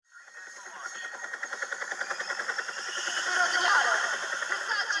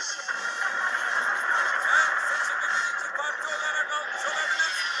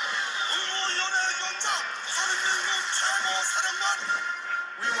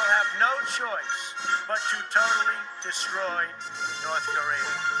choice but to totally destroy North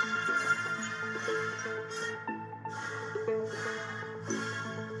Korea.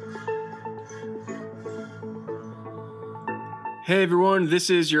 Hey everyone, this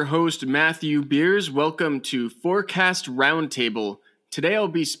is your host Matthew Beres. Welcome to Forecast Roundtable. Today I'll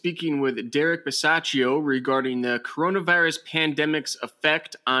be speaking with Derek Bisaccio regarding the coronavirus pandemic's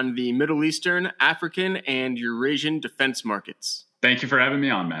effect on the Middle Eastern, African, and Eurasian defense markets. Thank you for having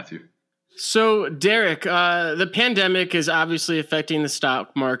me on, Matthew. So, Derek, the pandemic is obviously affecting the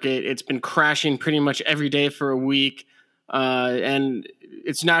stock market. It's been crashing pretty much every day for a week. And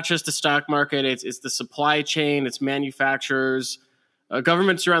it's not just the stock market, it's the supply chain, it's manufacturers.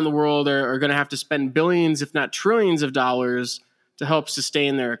 Governments around the world are going to have to spend billions, if not trillions of dollars to help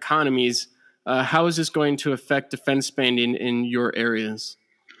sustain their economies. How is this going to affect defense spending in your areas?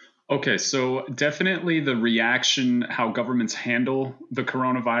 Okay, so definitely the reaction, how governments handle the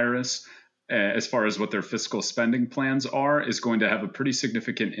coronavirus, as far as what their fiscal spending plans are, is going to have a pretty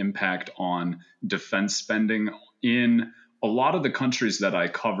significant impact on defense spending in a lot of the countries that I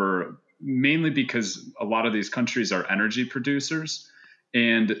cover, mainly because a lot of these countries are energy producers.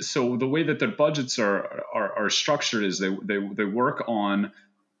 And so the way that their budgets are structured is they work on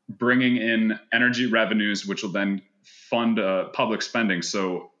bringing in energy revenues, which will then fund public spending.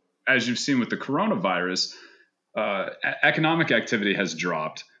 So as you've seen with the coronavirus, economic activity has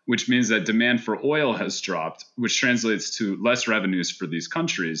dropped, which means that demand for oil has dropped, which translates to less revenues for these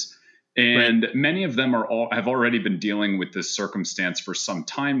countries. And many of them have already been dealing with this circumstance for some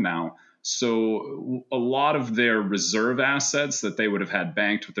time now. So a lot of their reserve assets that they would have had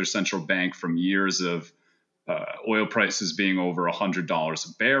banked with their central bank from years of oil prices being over $100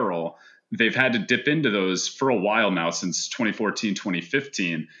 a barrel, they've had to dip into those for a while now, since 2014,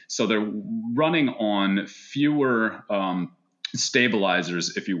 2015. So they're running on fewer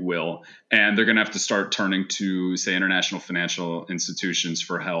stabilizers, if you will, and they're going to have to start turning to, say, international financial institutions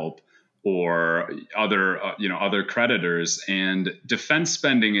for help, or other creditors, and defense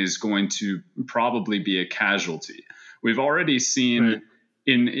spending is going to probably be a casualty. We've already seen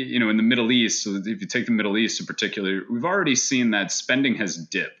in the Middle East. So if you take the Middle East in particular, we've already seen that spending has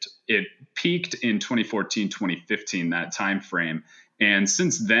dipped. It peaked in 2014, 2015, that time frame, and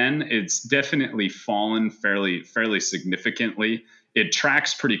since then it's definitely fallen fairly significantly. It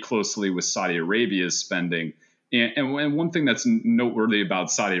tracks pretty closely with Saudi Arabia's spending. And one thing that's noteworthy about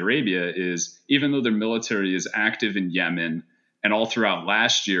Saudi Arabia is, even though their military is active in Yemen, and all throughout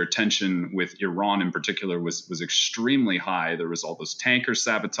last year, tension with Iran in particular was extremely high. There was all those tanker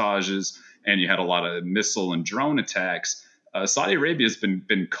sabotages, and you had a lot of missile and drone attacks. Saudi Arabia has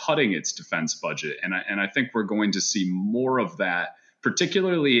been cutting its defense budget, and I think we're going to see more of that,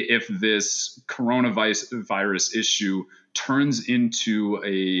 particularly if this coronavirus issue turns into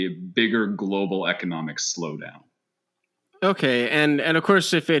a bigger global economic slowdown. Okay, and of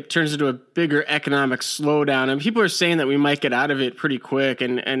course, if it turns into a bigger economic slowdown, and people are saying that we might get out of it pretty quick,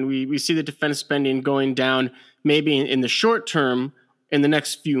 and we see the defense spending going down maybe in the short term, in the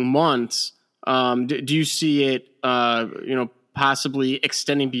next few months. Do you see it, possibly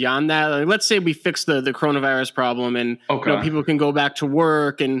extending beyond that? Like, let's say we fix the coronavirus problem, and people can go back to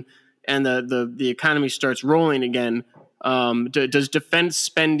work, and the economy starts rolling again. Does defense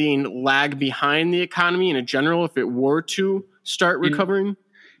spending lag behind the economy in general if it were to start recovering?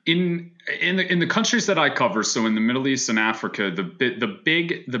 In the countries that I cover, so in the Middle East and Africa,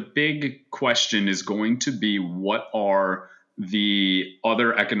 the big question is going to be, what are the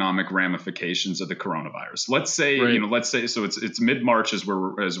other economic ramifications of the coronavirus? Let's say so it's mid-March as we're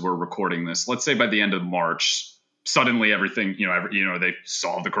recording this. Let's say by the end of March, suddenly everything, they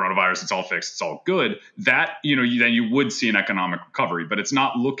solved the coronavirus, it's all fixed, it's all good. That, then you would see an economic recovery, but it's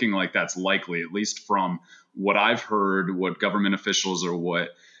not looking like that's likely, at least from what I've heard, what government officials or what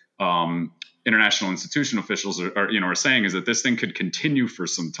international institution officials are saying, is that this thing could continue for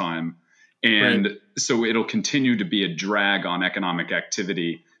some time. And so it'll continue to be a drag on economic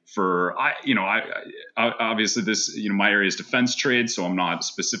activity for, obviously this, my area is defense trade, so I'm not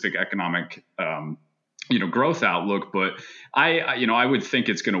specific economic, growth outlook, but I would think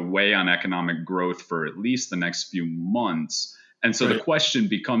it's going to weigh on economic growth for at least the next few months. And so the question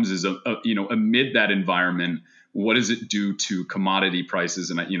becomes, is, amid that environment, what does it do to commodity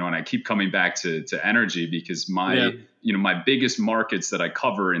prices? And I keep coming back to energy, because my biggest markets that I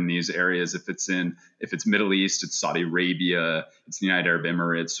cover in these areas, if it's Middle East, it's Saudi Arabia, it's the United Arab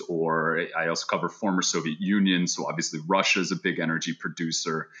Emirates, or I also cover former Soviet Union. So obviously Russia is a big energy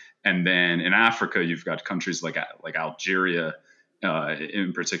producer. And then in Africa, you've got countries like Algeria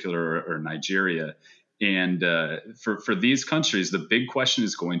in particular, or Nigeria. And for these countries, the big question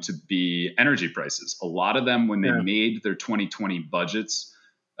is going to be energy prices. A lot of them, when they made their 2020 budgets,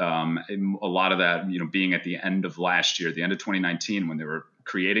 a lot of that, being at the end of last year, the end of 2019, when they were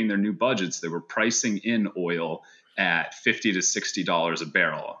creating their new budgets, they were pricing in oil at $50 to $60 a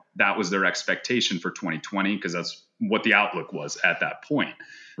barrel. That was their expectation for 2020 because that's what the outlook was at that point.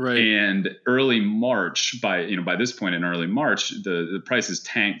 Right. And early March, by this point in early March, the prices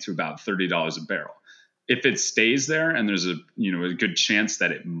tanked to about $30 a barrel. If it stays there, and there's a good chance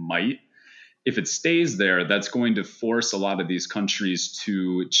that it might, if it stays there, that's going to force a lot of these countries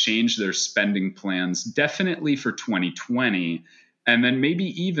to change their spending plans, definitely for 2020, and then maybe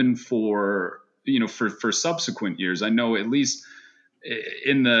even for subsequent years. I know at least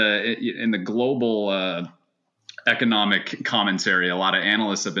in the global economic commentary, a lot of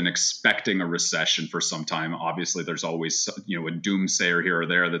analysts have been expecting a recession for some time. Obviously, there's always a doomsayer here or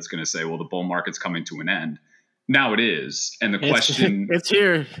there that's going to say, well, the bull market's coming to an end. Now it is. And the question... It's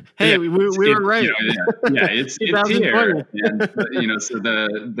here. Hey, we were right. It's here. And, so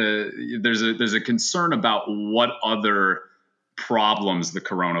there's a concern about what other problems the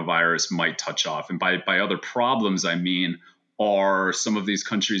coronavirus might touch off. And by other problems, I mean, are some of these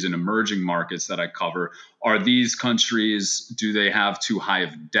countries in emerging markets that I cover, are these countries, do they have too high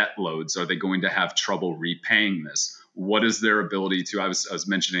of debt loads? Are they going to have trouble repaying this? What is their ability to, I was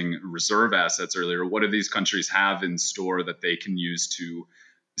mentioning reserve assets earlier. What do these countries have in store that they can use to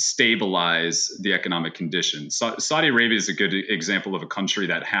stabilize the economic conditions? Saudi Arabia is a good example of a country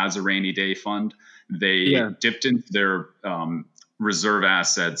that has a rainy day fund. They dipped into their reserve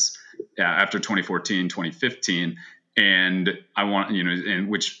assets after 2014, 2015. And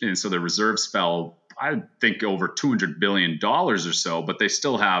so the reserves fell, I think, over $200 billion or so, but they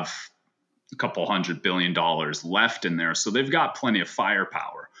still have a couple $100 billion left in there. So they've got plenty of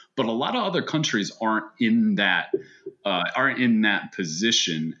firepower, but a lot of other countries aren't in that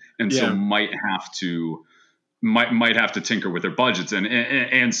position. And so might have to tinker with their budgets.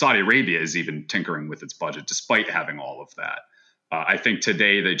 And Saudi Arabia is even tinkering with its budget, despite having all of that. I think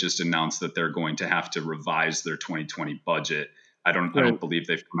today they just announced that they're going to have to revise their 2020 budget. I don't believe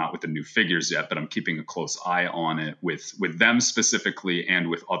they've come out with the new figures yet, but I'm keeping a close eye on it with them specifically and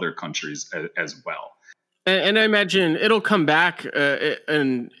with other countries as well. And I imagine it'll come back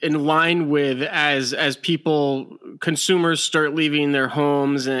in line with as consumers start leaving their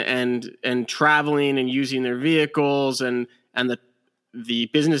homes and traveling and using their vehicles and the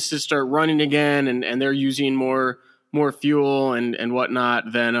businesses start running again and they're using more fuel and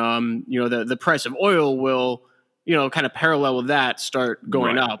whatnot, then the price of oil will kind of parallel with that start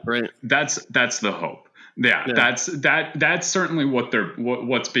going up, right? That's the hope. Yeah. That's certainly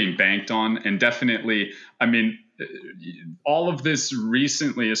what's being banked on, and definitely, I mean, all of this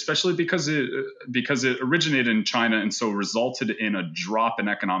recently, especially because it originated in China and so resulted in a drop in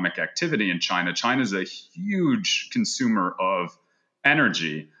economic activity in China. China's a huge consumer of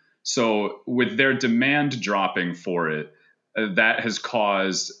energy. So with their demand dropping for it, that has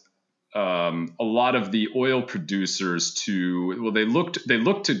caused a lot of the oil producers they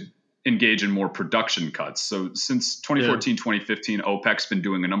looked to engage in more production cuts. So since 2014, 2015, OPEC's been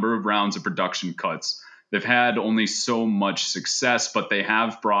doing a number of rounds of production cuts. They've had only so much success, but they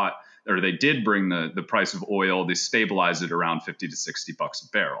did bring the price of oil. They stabilized it around $50 to $60 a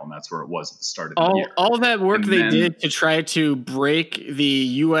barrel, and that's where it was at the start of the year. All that work did to try to break the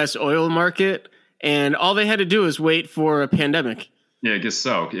U.S. oil market, and all they had to do is wait for a pandemic. Yeah, I guess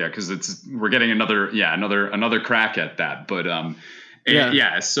so. Yeah, because we're getting another crack at that. But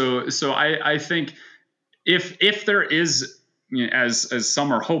so I think if there is, as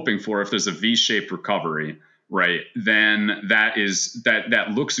some are hoping for, if there's a V-shaped recovery, right, then that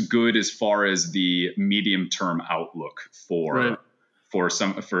looks good as far as the medium-term outlook for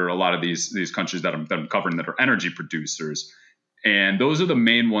a lot of these countries that I'm covering that are energy producers. And those are the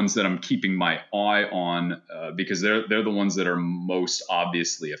main ones that I'm keeping my eye on because they're the ones that are most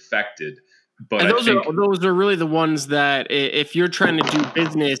obviously affected. But those are really the ones that if you're trying to do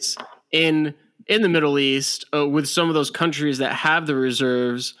business in the Middle East with some of those countries that have the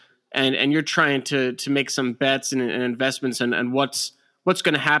reserves, and you're trying to make some bets and investments and what's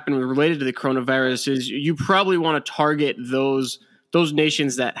going to happen related to the coronavirus, is you probably want to target those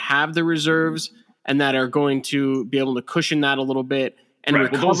nations that have the reserves and that are going to be able to cushion that a little bit and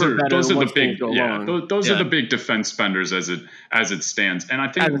recover better. Those are the big, those are the big defense spenders as it stands. And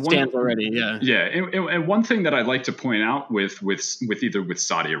I think as it stands already, and one thing that I'd like to point out with either with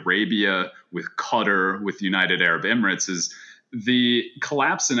Saudi Arabia, with Qatar, with United Arab Emirates is the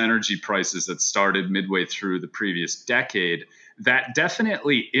collapse in energy prices that started midway through the previous decade, that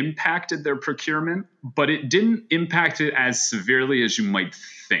definitely impacted their procurement, but it didn't impact it as severely as you might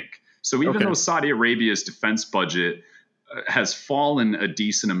think. So even though Saudi Arabia's defense budget has fallen a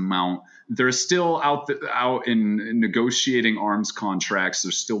decent amount, they're still out in negotiating arms contracts.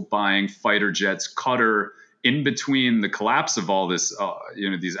 They're still buying fighter jets. Qatar, in between the collapse of all this,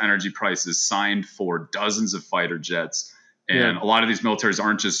 these energy prices, signed for dozens of fighter jets. And a lot of these militaries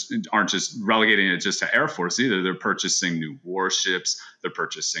aren't just relegating it just to Air Force either. They're purchasing new warships. They're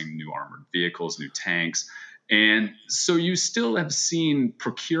purchasing new armored vehicles, new tanks. And so you still have seen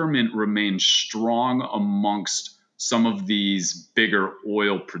procurement remain strong amongst some of these bigger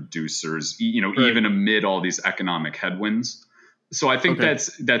oil producers, even amid all these economic headwinds. So I think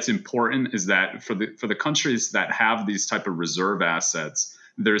that's important, is that for the countries that have these type of reserve assets,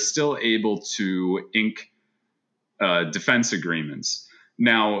 they're still able to ink defense agreements.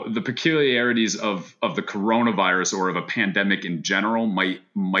 Now, the peculiarities of the coronavirus or of a pandemic in general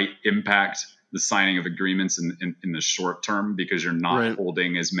might impact the signing of agreements in the short term, because you're not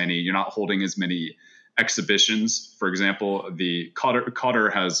holding as many exhibitions. For example, the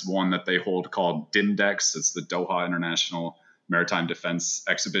Qatar has one that they hold called DIMDEX. It's the Doha International Maritime Defense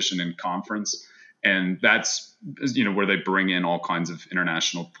Exhibition and Conference. And that's, where they bring in all kinds of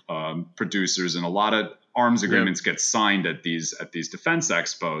international producers, and a lot of arms agreements get signed at these defense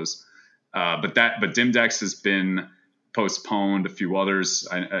expos. But DIMDEX has been postponed. A few others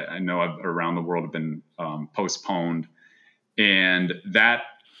I know around the world have been postponed, and that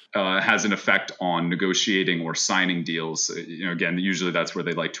has an effect on negotiating or signing deals. Again, usually that's where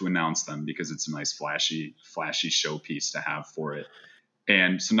they like to announce them, because it's a nice flashy showpiece to have for it.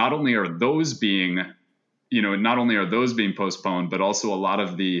 And so not only are those being postponed, but also a lot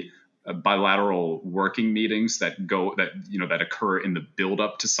of the bilateral working meetings that occur in the build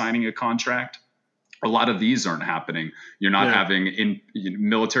up to signing a contract. A lot of these aren't happening. You're not having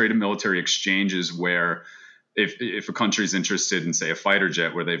military to military exchanges where if a country is interested in, say, a fighter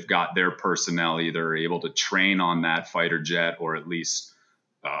jet, where they've got their personnel either able to train on that fighter jet, or at least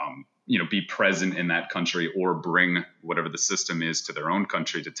be present in that country, or bring whatever the system is to their own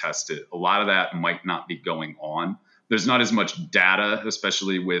country to test it. A lot of that might not be going on. There's not as much data,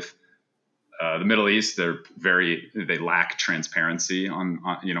 especially with the Middle East. They lack transparency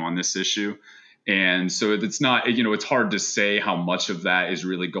on this issue. And so it's not, it's hard to say how much of that is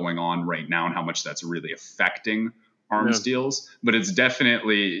really going on right now and how much that's really affecting arms deals. But it's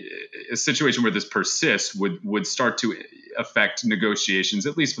definitely a situation where this persists would start to affect negotiations,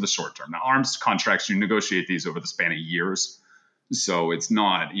 at least for the short term. Now, arms contracts, you negotiate these over the span of years. So it's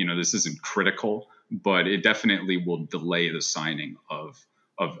not, this isn't critical, but it definitely will delay the signing of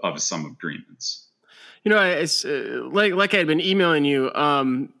some agreements. It's like I had been emailing you.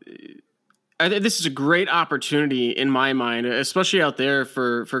 This is a great opportunity in my mind, especially out there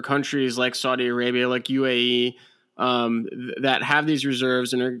for countries like Saudi Arabia, like UAE, that have these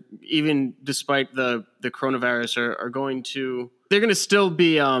reserves and are, even despite the coronavirus, they're going to still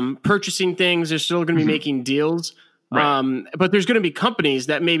be purchasing things. They're still going to be making deals. Right. But there's going to be companies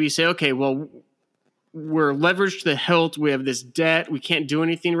that maybe say, okay, well, we're leveraged to the hilt. We have this debt. We can't do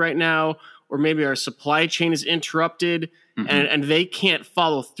anything right now. Or maybe our supply chain is interrupted and they can't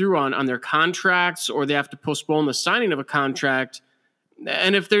follow through on their contracts, or they have to postpone the signing of a contract.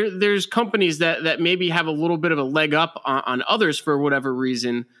 And if there's companies that maybe have a little bit of a leg up on others for whatever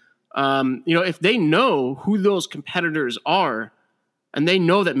reason, if they know who those competitors are and they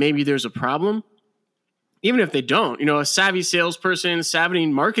know that maybe there's a problem, even if they don't, a savvy salesperson, savvy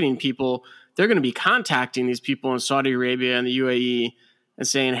marketing people, they're going to be contacting these people in Saudi Arabia and the UAE and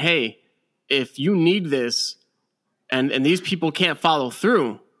saying, hey, if you need this and these people can't follow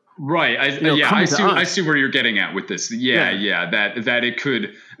through. Right. I see where you're getting at with this. That it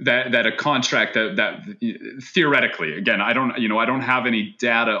could, that a contract that theoretically, again, I don't have any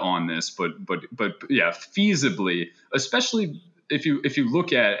data on this, but feasibly, especially if you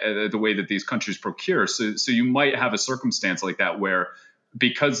look at the way that these countries procure. So you might have a circumstance like that where,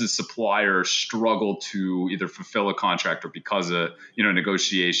 because the supplier struggled to either fulfill a contract, or because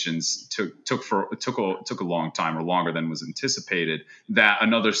negotiations took a long time or longer than was anticipated, that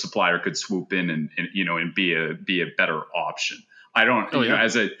another supplier could swoop in and be a better option. I don't,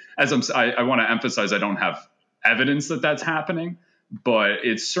 I want to emphasize, I don't have evidence that that's happening, but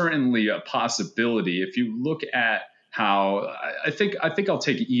it's certainly a possibility. If you look at how, I think I'll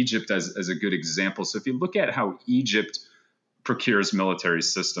take Egypt as a good example. So if you look at how Egypt procures military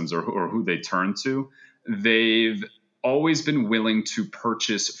systems, or who they turn to, they've always been willing to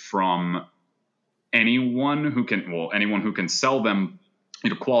purchase from anyone who can sell them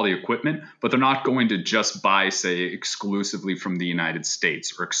quality equipment, but they're not going to just buy, say, exclusively from the United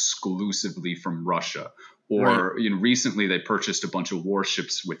States or exclusively from Russia. Or recently they purchased a bunch of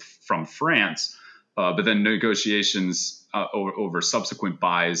warships from France, but then negotiations over subsequent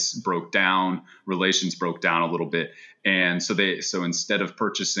buys broke down, relations broke down a little bit, and so instead of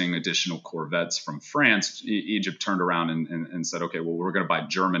purchasing additional corvettes from France, Egypt turned around and said, okay, well, we're going to buy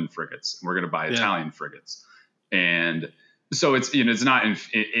German frigates, we're going to buy Italian frigates, and so it's not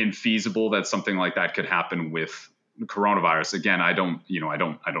infeasible that something like that could happen with coronavirus. Again, I don't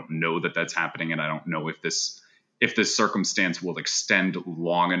know that that's happening, and I don't know if this circumstance will extend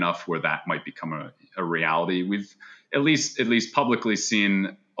long enough where that might become a reality. We've at least publicly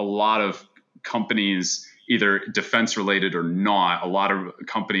seen a lot of companies, either defense related or not. A lot of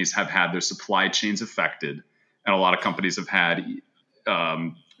companies have had their supply chains affected, and a lot of companies have had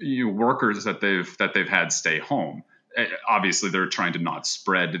workers that they've had stay home. Obviously, they're trying to not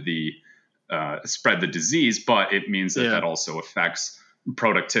spread the disease, but it means that also affects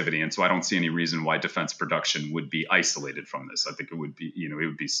productivity. And so I don't see any reason why defense production would be isolated from this. I think it would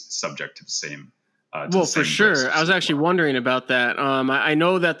be subject to the same. For sure. I was actually wondering about that. I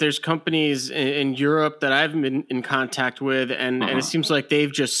know that there's companies in Europe that I've been in contact with, and it seems like they've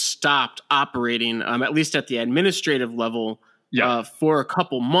just stopped operating, at least at the administrative level, for a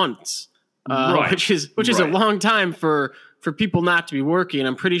couple months. Which is a long time for people not to be working.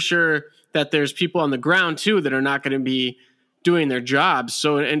 I'm pretty sure that there's people on the ground too that are not going to be doing their jobs.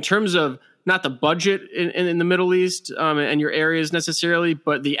 So in terms of not the budget in the Middle East and your areas necessarily,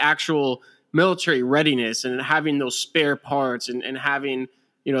 but the actual military readiness and having those spare parts and having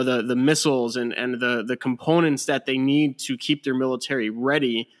the missiles and the components that they need to keep their military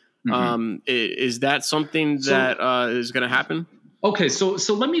ready. Is that something that is going to happen? Okay, so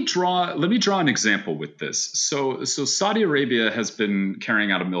let me draw an example with this. So Saudi Arabia has been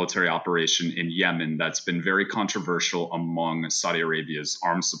carrying out a military operation in Yemen that's been very controversial among Saudi Arabia's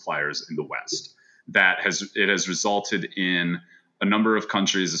arms suppliers in the West. It has resulted in a number of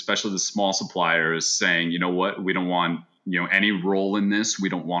countries, especially the small suppliers, saying, you know what, we don't want any role in this. We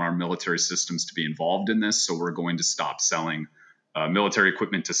don't want our military systems to be involved in this, so we're going to stop selling military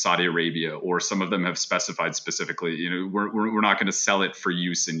equipment to Saudi Arabia, or some of them have specified specifically, we're not going to sell it for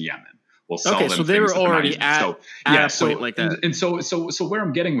use in Yemen. We'll sell them. So they were already at a point like that. And so where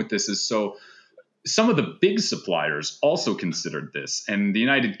I'm getting with this is, so some of the big suppliers also considered this, and the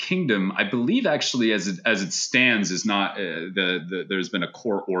United Kingdom, I believe, actually, as it stands, is not there's been a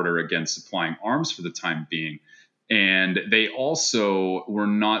court order against supplying arms for the time being, and they also were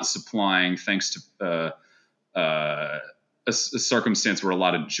not supplying, thanks to a circumstance where a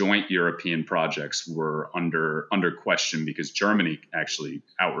lot of joint European projects were under question because Germany actually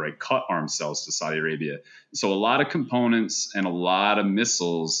outright cut arms sales to Saudi Arabia. So a lot of components and a lot of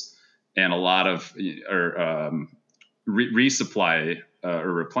missiles and a lot of resupply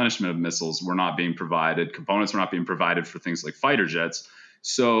or replenishment of missiles were not being provided. Components were not being provided for things like fighter jets.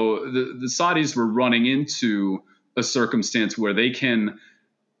 So the Saudis were running into a circumstance where they can,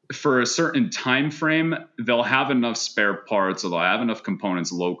 for a certain time frame, they'll have enough spare parts, or they'll have enough components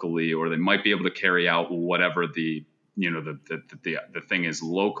locally, or they might be able to carry out whatever the thing is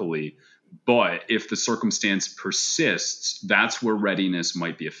locally. But if the circumstance persists, that's where readiness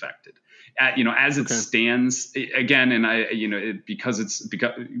might be affected. As it stands, again, and because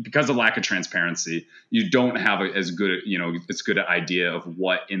of lack of transparency, you don't have as good an idea of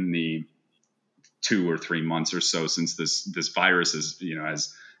what in the 2 or 3 months or so since this virus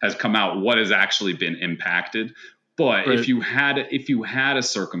has come out, what has actually been impacted. But if you had a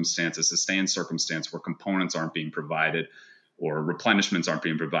circumstance, a sustained circumstance where components aren't being provided or replenishments aren't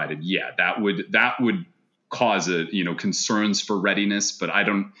being provided, that would cause concerns for readiness. But I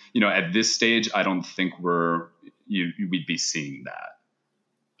don't, at this stage, I don't think we'd be seeing that.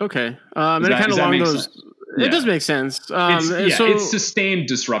 Okay. And kind of along those, it does make sense. It's sustained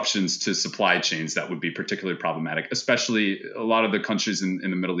disruptions to supply chains that would be particularly problematic, especially a lot of the countries in the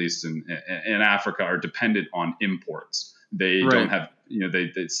Middle East and Africa are dependent on imports. They don't have,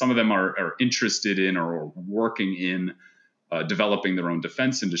 some of them are interested in or working in developing their own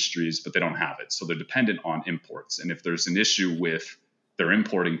defense industries, but they don't have it. So they're dependent on imports. And if there's an issue with their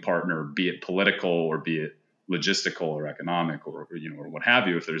importing partner, be it political or be it logistical or economic or what have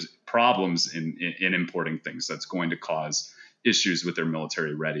you, if there's problems in importing things, that's going to cause issues with their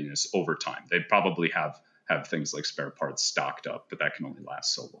military readiness over time. They probably have things like spare parts stocked up, but that can only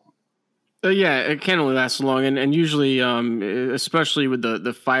last so long. It can only last so long, and usually, especially with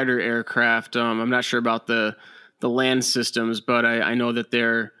the fighter aircraft, I'm not sure about the land systems, but I know that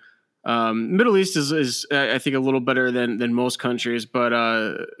they're Middle East is I think a little better than most countries, but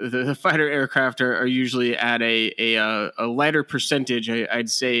the fighter aircraft are usually at a lighter percentage, I'd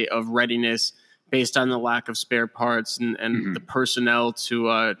say, of readiness based on the lack of spare parts and the personnel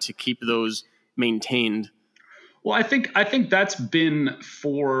to keep those maintained. Well, I think that's been,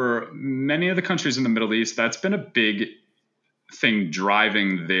 for many of the countries in the Middle East, that's been a big thing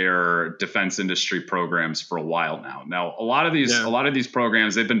driving their defense industry programs for a while now. Now, a lot of these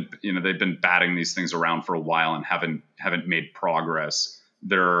programs, they've been batting these things around for a while and haven't made progress.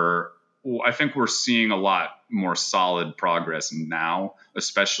 I think we're seeing a lot more solid progress now,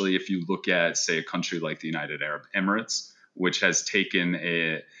 especially if you look at, say, a country like the United Arab Emirates, which has taken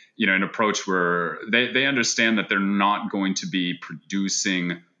an approach where they understand that they're not going to be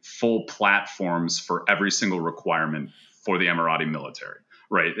producing full platforms for every single requirement for the Emirati military,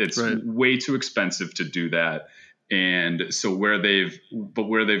 right? It's way too expensive to do that. And so where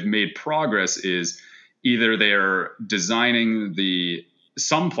they've made progress is either they're designing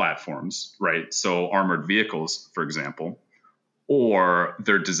some platforms, right? So armored vehicles, for example, or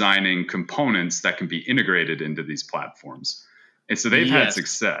they're designing components that can be integrated into these platforms. And so they've had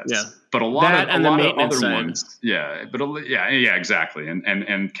success, but a lot of other ones, exactly,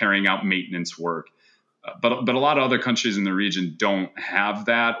 and carrying out maintenance work. But a lot of other countries in the region don't have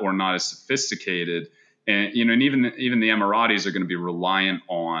that, or not as sophisticated, and even the Emiratis are going to be reliant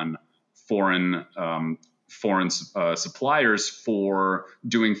on foreign suppliers for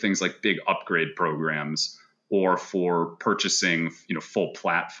doing things like big upgrade programs or for purchasing full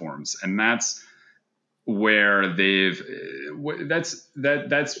platforms, and that's where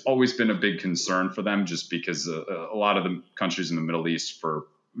that's always been a big concern for them, just because a lot of the countries in the Middle East, for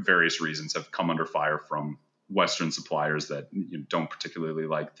various reasons, have come under fire from Western suppliers that don't particularly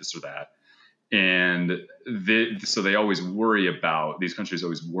like this or that. And so they always worry about, these countries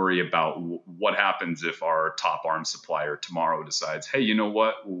always worry about what happens if our top arms supplier tomorrow decides, hey, you know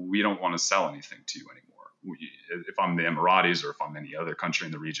what, we don't want to sell anything to you anymore. If I'm the Emiratis or if I'm any other country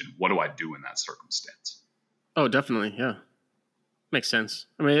in the region, what do I do in that circumstance? Oh, definitely. Yeah. Makes sense.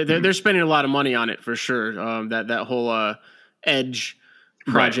 I mean, they're spending a lot of money on it for sure. That whole Edge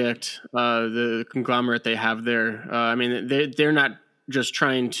project, the conglomerate they have there. I mean, they're not just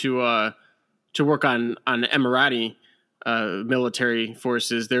trying to work on Emirati military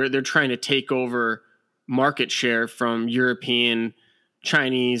forces. They're trying to take over market share from European,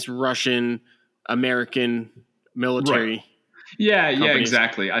 Chinese, Russian, American military. Right. Yeah,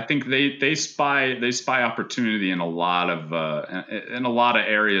 exactly. I think they spy opportunity in a lot of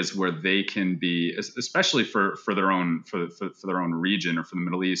areas where they can be, especially for their own region, or for the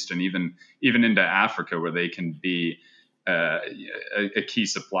Middle East, and even into Africa, where they can be a key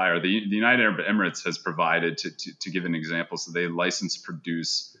supplier. The United Arab Emirates has provided, to give an example, so they license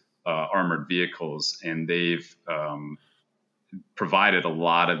produce armored vehicles, and they've provided a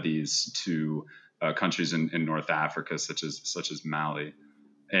lot of these to countries in North Africa, such as Mali,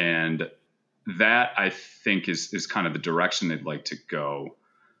 and that, I think, is kind of the direction they'd like to go.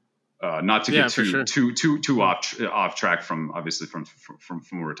 Not to get too off track from what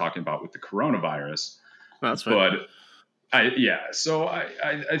we're talking about with the coronavirus. That's fine. But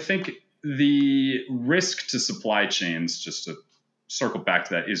I think the risk to supply chains, just to circle back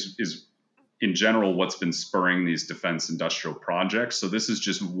to that, is in general what's been spurring these defense industrial projects. So this is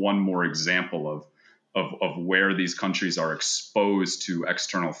just one more example of where these countries are exposed to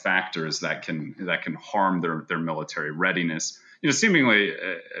external factors that can harm their military readiness. Seemingly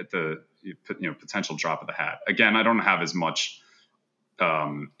at the potential drop of the hat. Again, I don't have as much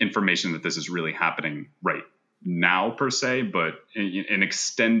information that this is really happening right now per se, but an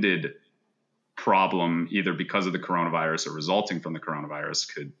extended problem, either because of the coronavirus or resulting from the coronavirus,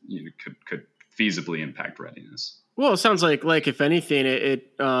 could feasibly impact readiness. Well, it sounds like if anything,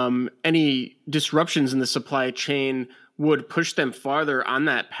 any disruptions in the supply chain would push them farther on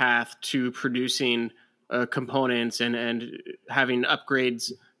that path to producing components and having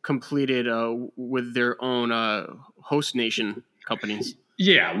upgrades completed with their own host nation companies.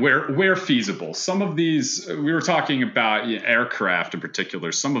 Yeah, where feasible. Some of these, we were talking about aircraft in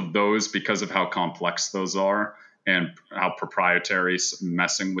particular, some of those, because of how complex those are and how proprietary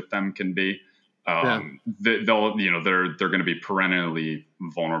messing with them can be, they're going to be perennially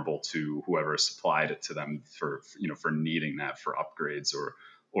vulnerable to whoever supplied it to them for needing that for upgrades or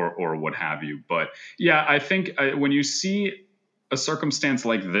what have you. But yeah, I think when you see a circumstance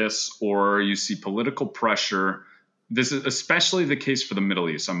like this, or you see political pressure, this is especially the case for the Middle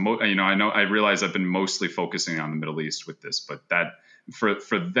East. I realize I've been mostly focusing on the Middle East with this, but that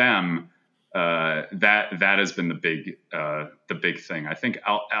for them, that has been the big thing. I think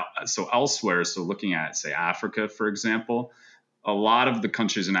so elsewhere. So looking at, say, Africa, for example, a lot of the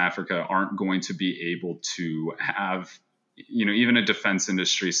countries in Africa aren't going to be able to have, even a defense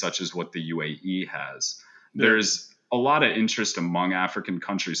industry such as what the UAE has. Yeah. There's a lot of interest among African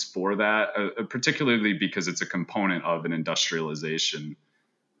countries for that, particularly because it's a component of an industrialization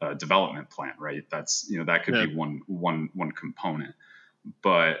development plan, right? That's, that could be one component,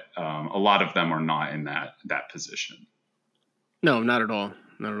 but a lot of them are not in that position. No, not at all.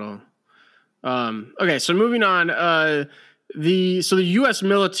 Not at all. Okay, so moving on. The U.S.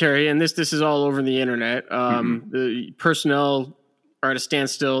 military, and this is all over the internet. The personnel are at a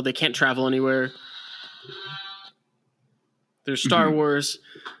standstill. They can't travel anywhere. There's Star Wars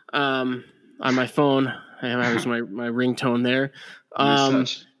on my phone. I have my ringtone there.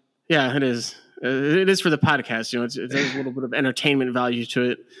 Yeah, it is. It is for the podcast. It has a little bit of entertainment value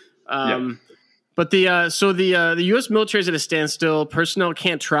to it. But the U.S. military is at a standstill. Personnel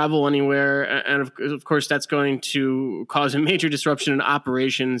can't travel anywhere, and of course that's going to cause a major disruption in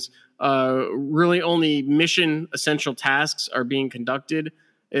operations. Really, only mission essential tasks are being conducted.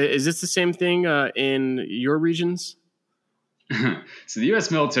 Is this the same thing in your regions? So the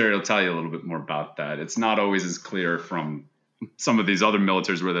U.S. military will tell you a little bit more about that. It's not always as clear from some of these other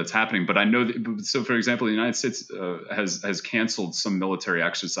militaries where that's happening. But I know that, so for example, the United States has canceled some military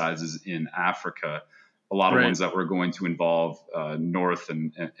exercises in Africa, a lot of ones that were going to involve North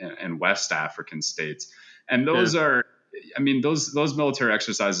and West African states. And those are, those military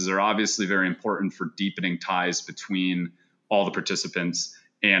exercises are obviously very important for deepening ties between all the participants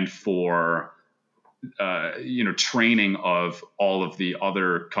and for training of all of the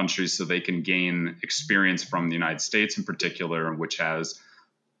other countries so they can gain experience from the United States in particular, which has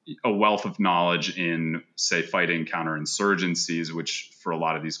a wealth of knowledge in, say, fighting counterinsurgencies, which for a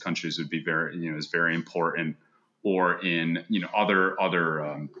lot of these countries would be is very important, or in, other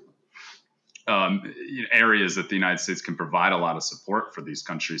areas that the United States can provide a lot of support for these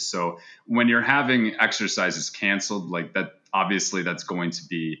countries. So when you're having exercises canceled like that, obviously that's going to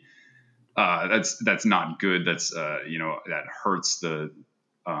be that's not good. That's that hurts the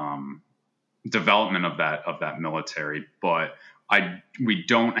development of that military. But we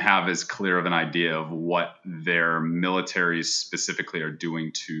don't have as clear of an idea of what their militaries specifically are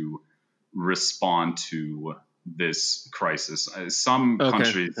doing to respond to this crisis. Some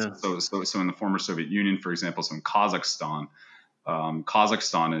countries, so in the former Soviet Union, for example, so in Kazakhstan.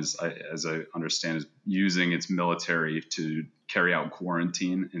 Kazakhstan is, as I understand, is using its military to carry out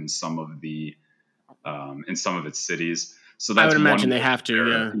quarantine in some of its cities. So that's, I would imagine they have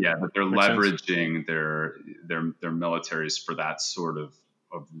to, but they're leveraging their militaries for that sort of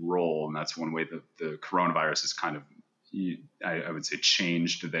role, and that's one way that the coronavirus has kind of, I would say,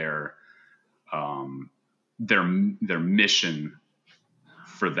 changed their mission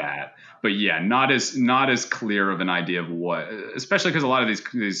for that. But not as clear of an idea of what, especially because a lot of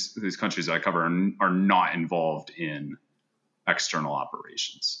these countries that I cover are not involved in external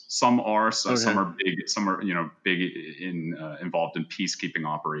operations. Some are, some are big, some are big in involved in peacekeeping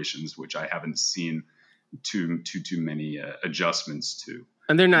operations, which I haven't seen too many adjustments to.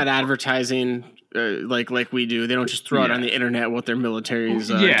 And they're not advertising like we do. They don't just throw it on the internet what their military is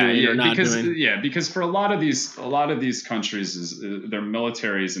doing or not doing. Because for a lot of these countries, their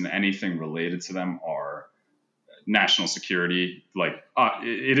militaries and anything related to them are national security. Like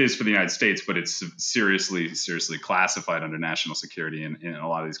it is for the United States, but it's seriously classified under national security in a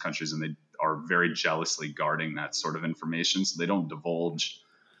lot of these countries, and they are very jealously guarding that sort of information, so they don't divulge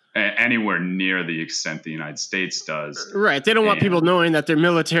anywhere near the extent the United States does. Right. They don't want people knowing that their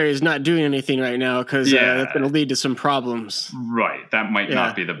military is not doing anything right now because that's going to lead to some problems. Right. That might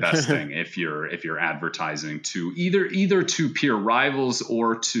not be the best thing if you're advertising to either to peer rivals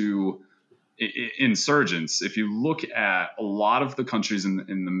or to insurgents. If you look at a lot of the countries in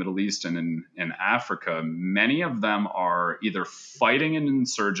the Middle East and in Africa, many of them are either fighting an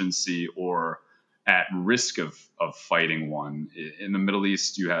insurgency or at risk of fighting one. In the Middle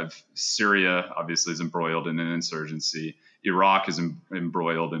East, you have Syria, obviously, is embroiled in an insurgency. Iraq is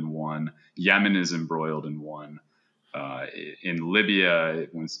embroiled in one. Yemen is embroiled in one. In Libya,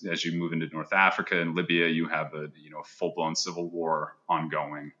 as you move into North Africa, in Libya, you have a full-blown civil war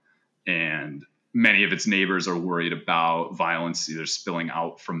ongoing, and many of its neighbors are worried about violence either spilling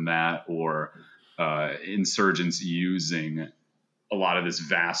out from that or insurgents using a lot of this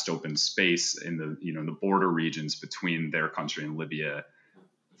vast open space in the border regions between their country and Libya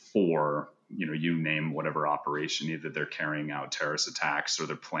for, you name whatever operation. Either they're carrying out terrorist attacks or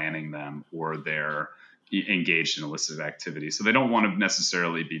they're planning them or they're engaged in illicit activity. So they don't want to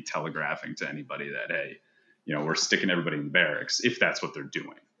necessarily be telegraphing to anybody that, hey, we're sticking everybody in the barracks, if that's what they're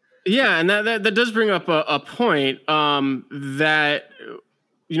doing. Yeah, and that does bring up a point that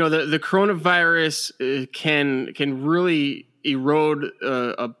the coronavirus can really erode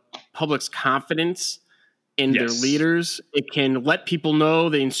a public's confidence in their leaders. It can let people know,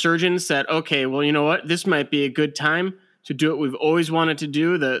 the insurgents, that, okay, well, you know what, this might be a good time to do what we've always wanted to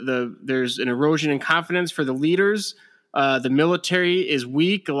do. There's an erosion in confidence for the leaders. The military is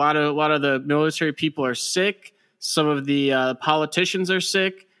weak. A lot of the military people are sick. Some of the politicians are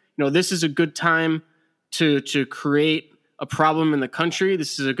sick. This is a good time to create a problem in the country.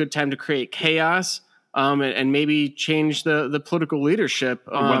 This is a good time to create chaos. And maybe change the political leadership.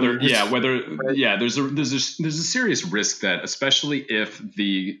 There's a serious risk that, especially if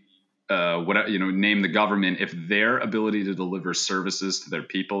name the government, if their ability to deliver services to their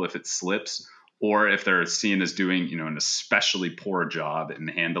people, if it slips, or if they're seen as doing an especially poor job in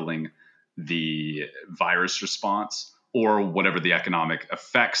handling the virus response, or whatever the economic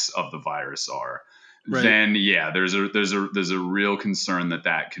effects of the virus are. Right. Then there's a real concern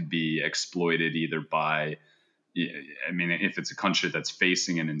that could be exploited either by, if it's a country that's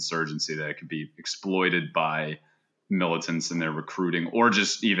facing an insurgency, that it could be exploited by militants and their recruiting, or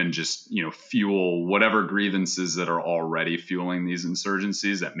just fuel whatever grievances that are already fueling these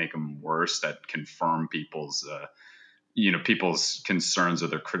insurgencies, that make them worse, that confirm people's concerns or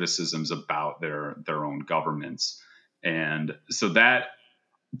their criticisms about their own governments. And so that,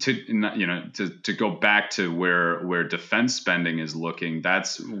 to go back to where defense spending is looking,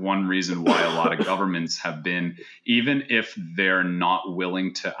 that's one reason why a lot of governments have been, even if they're not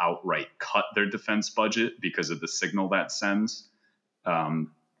willing to outright cut their defense budget because of the signal that sends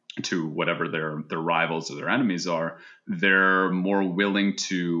to whatever their rivals or their enemies are, they're more willing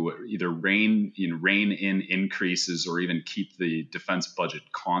to either rein in increases or even keep the defense budget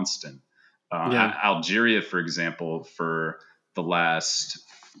constant. Algeria, for example, for the last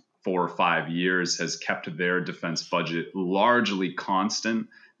 4 or 5 years has kept their defense budget largely constant.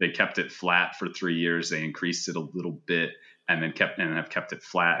 They kept it flat for 3 years. They increased it a little bit and then have kept it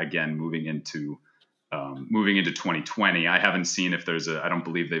flat again moving into 2020. I haven't seen if I don't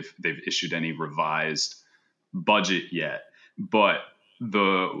believe they've issued any revised budget yet, but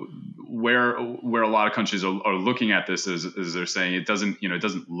where a lot of countries are looking at this is they're saying it doesn't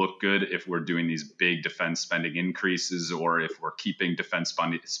look good if we're doing these big defense spending increases, or if we're keeping defense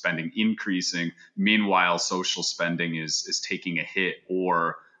spending increasing. Meanwhile, social spending is taking a hit,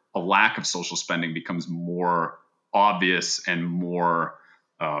 or a lack of social spending becomes more obvious and more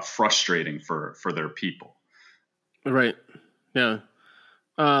frustrating for their people. Right. Yeah.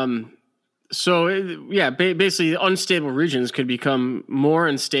 Basically unstable regions could become more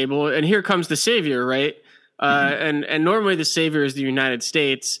unstable. And here comes the savior, right? And normally the savior is the United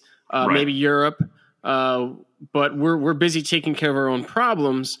States, maybe Europe, but we're busy taking care of our own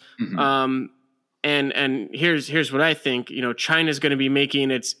problems. And here's what I think. China's going to be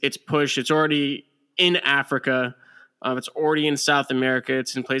making its push. It's already in Africa. It's already in South America.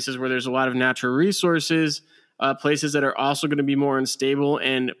 It's in places where there's a lot of natural resources, places that are also going to be more unstable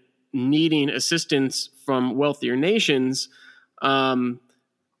and needing assistance from wealthier nations. I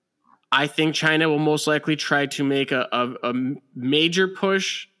think China will most likely try to make a major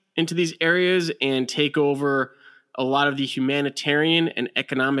push into these areas and take over a lot of the humanitarian and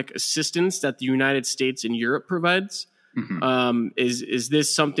economic assistance that the United States and Europe provides. Is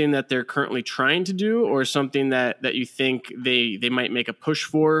this something that they're currently trying to do, or something that you think they might make a push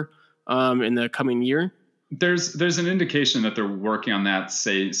for in the coming year? There's an indication that they're working on that,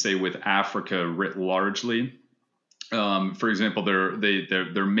 say with Africa writ largely. For example,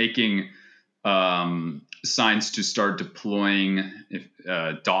 they're making signs to start deploying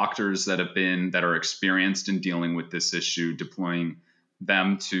doctors that are experienced in dealing with this issue, deploying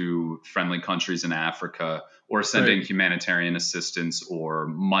them to friendly countries in Africa, or sending humanitarian assistance or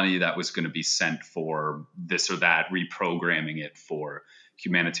money that was going to be sent for this or that, reprogramming it for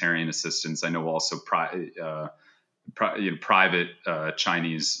humanitarian assistance. I know also private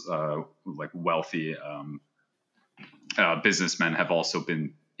Chinese wealthy businessmen have also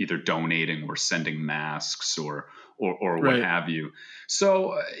been either donating or sending masks or what have you.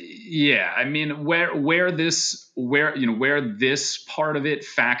 So where this part of it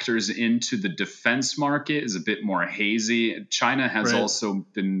factors into the defense market is a bit more hazy. China has also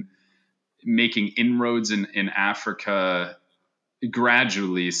been making inroads in Africa,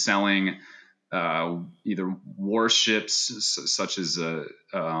 gradually selling either warships such as to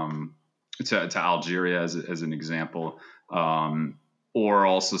Algeria as an example, or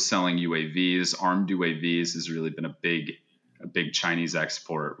also selling UAVs. Armed UAVs has really been a big Chinese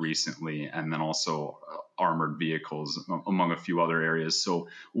export recently, and then also armored vehicles, among a few other areas. So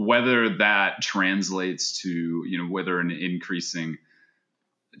whether that translates to, whether an increasing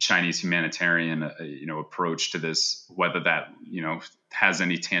Chinese humanitarian, approach to this, whether that, has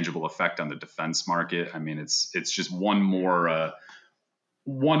any tangible effect on the defense market. I mean, it's just one more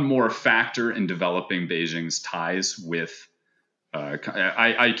factor in developing Beijing's ties with.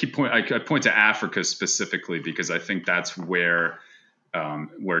 I point to Africa specifically because I think that's where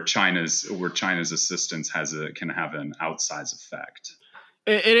China's assistance can have an outsized effect.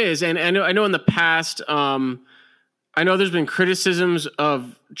 It is, and I know in the past, I know there's been criticisms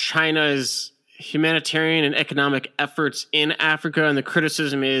of China's humanitarian and economic efforts in Africa, and the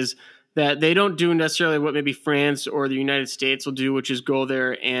criticism is that they don't do necessarily what maybe France or the United States will do, which is go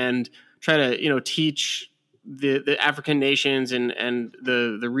there and try to teach the African nations and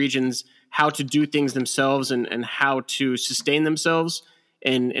the regions how to do things themselves and how to sustain themselves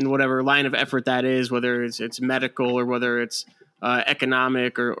in whatever line of effort that is, whether it's medical or whether it's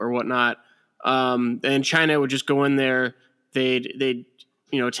economic or whatnot. And China would just go in there. They'd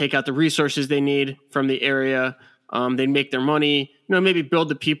take out the resources they need from the area. They'd make their money, maybe build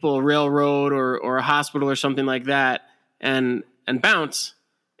the people a railroad or a hospital or something like that, and bounce.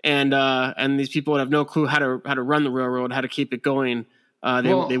 And these people would have no clue how to run the railroad, how to keep it going.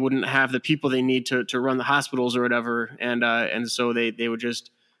 They wouldn't have the people they need to run the hospitals or whatever, and so they would just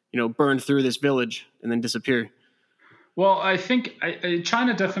burn through this village and then disappear. Well, I think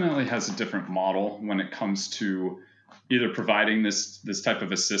China definitely has a different model when it comes to either providing this type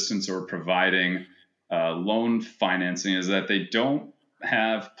of assistance or providing loan financing. Is that they don't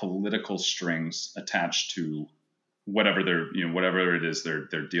have political strings attached to whatever whatever it is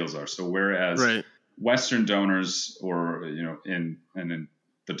their deals are. So whereas Western donors or in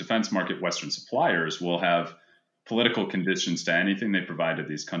the defense market, Western suppliers will have political conditions to anything they provide to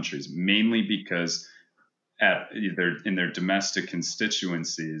these countries, mainly because in their domestic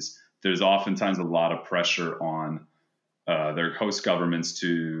constituencies, there's oftentimes a lot of pressure on their host governments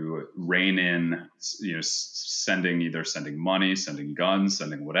to rein in, sending money, sending guns,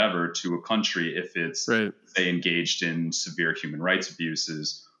 sending whatever to a country if it's say engaged in severe human rights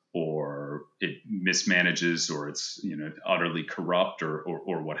abuses or it mismanages or it's utterly corrupt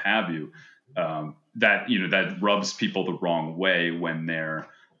or what have you. That rubs people the wrong way when they're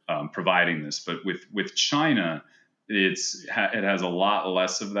providing this. But with China, it has a lot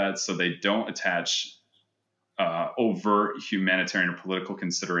less of that, so they don't attach overt humanitarian or political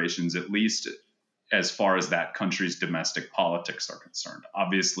considerations, at least as far as that country's domestic politics are concerned.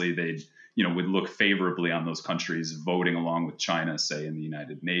 Obviously, they would look favorably on those countries voting along with China, say in the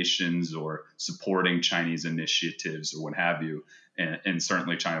United Nations, or supporting Chinese initiatives or what have you. And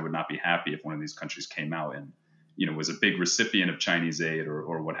certainly China would not be happy if one of these countries came out and was a big recipient of Chinese aid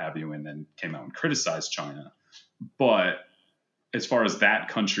or what have you, and then came out and criticized China. But as far as that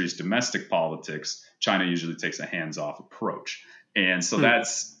country's domestic politics, China usually takes a hands-off approach. And so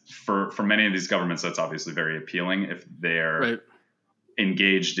that's, for many of these governments, that's obviously very appealing if they're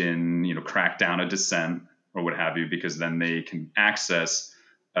engaged in, crackdown of dissent or what have you, because then they can access,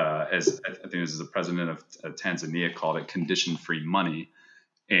 as I think this is the president of Tanzania called it, condition-free money.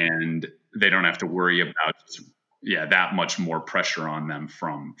 And they don't have to worry about that much more pressure on them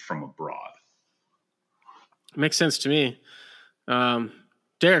from abroad. Makes sense to me.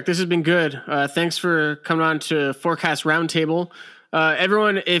 Derek, this has been good. Thanks for coming on to Forecast Roundtable.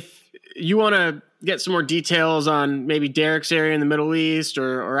 Everyone, if you want to get some more details on maybe Derek's area in the Middle East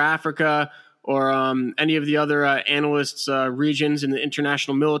or Africa or any of the other analysts' regions in the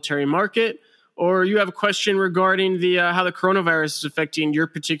international military market, or you have a question regarding how the coronavirus is affecting your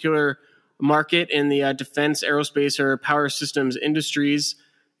particular market in the defense, aerospace, or power systems industries,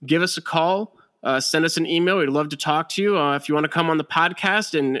 give us a call. Send us an email. We'd love to talk to you. If you want to come on the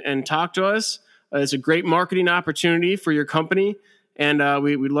podcast and talk to us, it's a great marketing opportunity for your company, and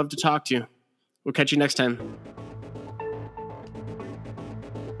we'd love to talk to you. We'll catch you next time.